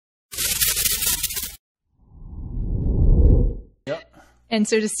And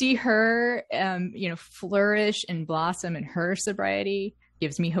so to see her, flourish and blossom in her sobriety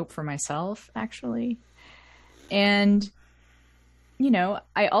gives me hope for myself, actually. And,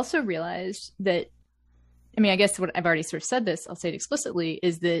 I also realized that, I guess what I've already sort of said this, I'll say it explicitly,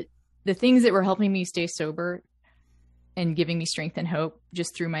 is that the things that were helping me stay sober and giving me strength and hope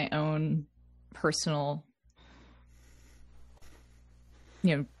just through my own personal,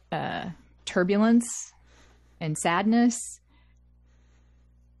 turbulence and sadness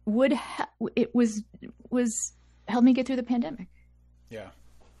was helped me get through the pandemic. Yeah.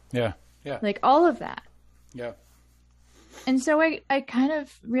 Yeah. Yeah. Like all of that. Yeah. And so I kind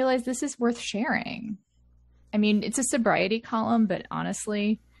of realized this is worth sharing. I mean, it's a sobriety column, but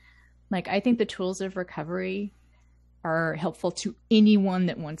honestly, like I think the tools of recovery are helpful to anyone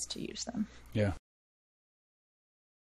that wants to use them. Yeah.